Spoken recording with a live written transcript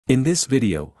In this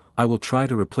video, I will try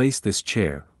to replace this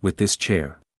chair with this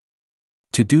chair.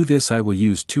 To do this, I will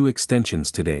use two extensions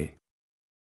today.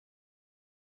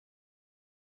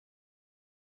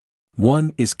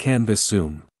 One is Canvas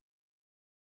Zoom.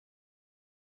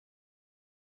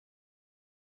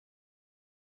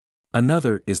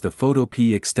 Another is the Photo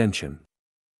P extension.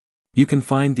 You can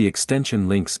find the extension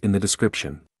links in the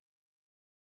description.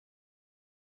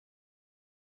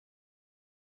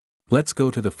 Let's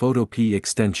go to the Photo P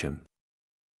extension.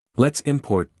 Let's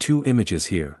import two images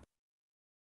here.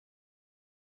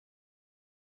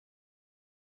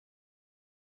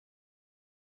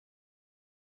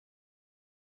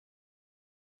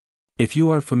 If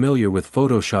you are familiar with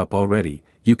Photoshop already,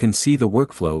 you can see the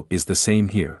workflow is the same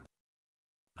here.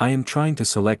 I am trying to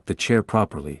select the chair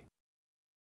properly.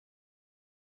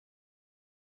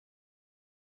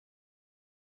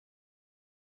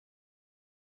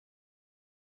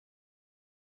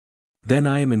 Then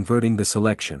I am inverting the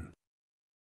selection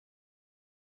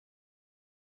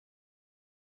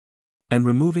and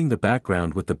removing the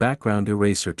background with the background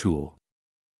eraser tool.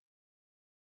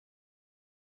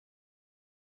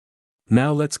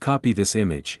 Now let's copy this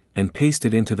image and paste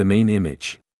it into the main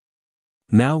image.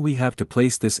 Now we have to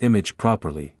place this image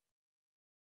properly.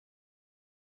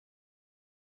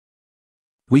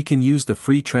 We can use the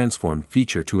free transform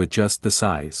feature to adjust the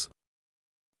size.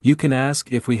 You can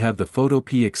ask if we have the Photo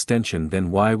P extension,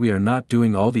 then why we are not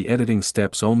doing all the editing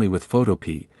steps only with Photo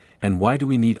P, and why do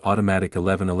we need Automatic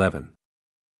 1111?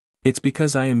 It's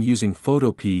because I am using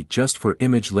Photo P just for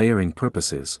image layering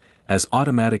purposes, as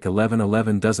Automatic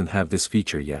 1111 doesn't have this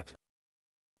feature yet.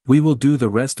 We will do the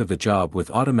rest of the job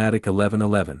with Automatic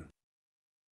 1111.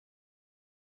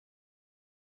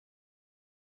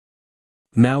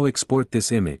 Now export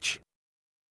this image.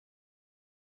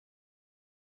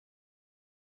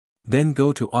 Then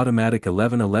go to Automatic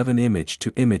 1111 Image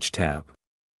to Image tab.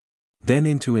 Then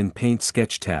into In Paint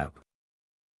Sketch tab.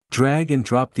 Drag and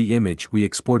drop the image we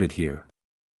exported here.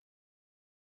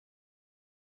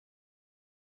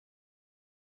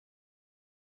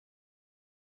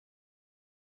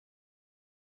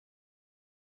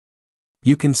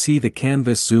 You can see the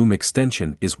Canvas Zoom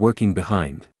extension is working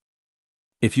behind.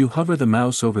 If you hover the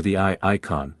mouse over the eye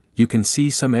icon, you can see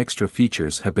some extra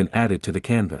features have been added to the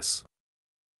canvas.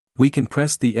 We can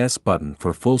press the S button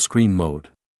for full screen mode.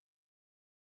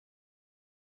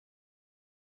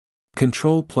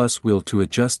 Ctrl plus wheel to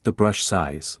adjust the brush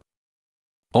size.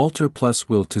 Alt plus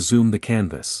wheel to zoom the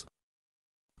canvas.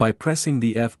 By pressing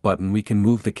the F button we can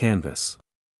move the canvas.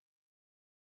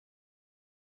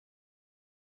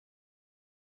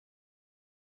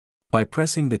 By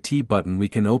pressing the T button we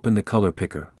can open the color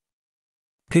picker.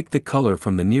 Pick the color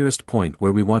from the nearest point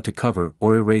where we want to cover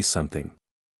or erase something.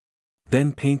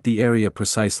 Then paint the area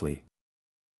precisely.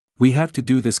 We have to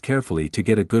do this carefully to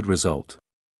get a good result.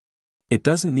 It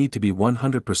doesn't need to be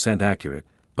 100% accurate,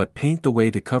 but paint the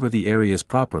way to cover the areas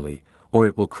properly, or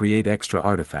it will create extra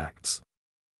artifacts.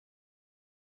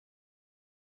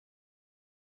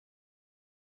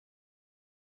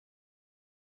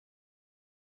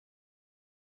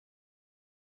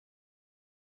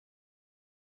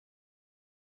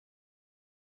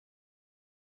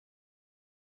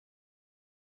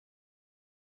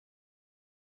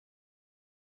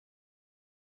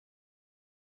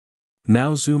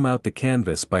 Now zoom out the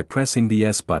canvas by pressing the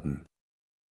S button.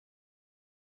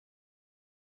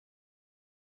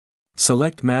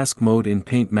 Select Mask Mode in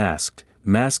Paint Masked,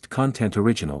 Masked Content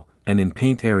Original, and in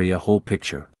Paint Area Whole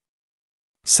Picture.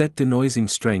 Set Denoising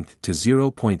Strength to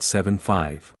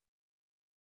 0.75.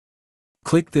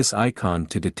 Click this icon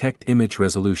to detect image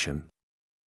resolution.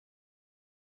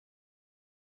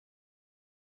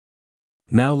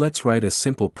 Now let's write a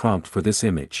simple prompt for this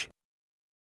image.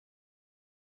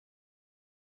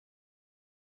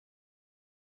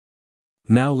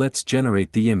 Now let's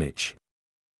generate the image.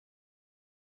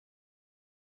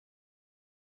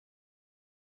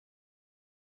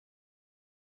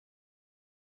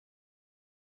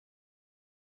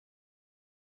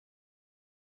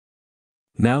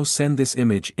 Now send this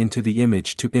image into the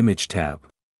Image to Image tab.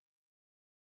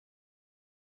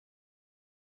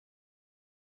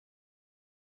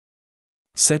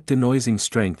 Set Denoising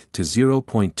Strength to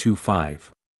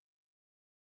 0.25.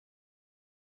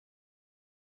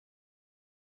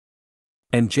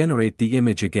 And generate the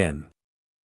image again.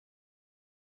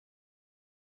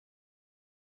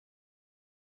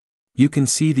 You can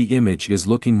see the image is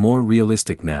looking more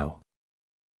realistic now.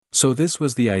 So this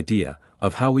was the idea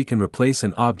of how we can replace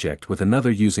an object with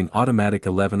another using Automatic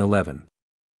 1111.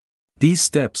 These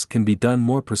steps can be done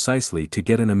more precisely to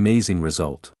get an amazing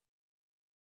result.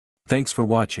 Thanks for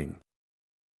watching.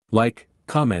 Like,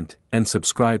 comment, and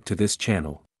subscribe to this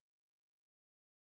channel.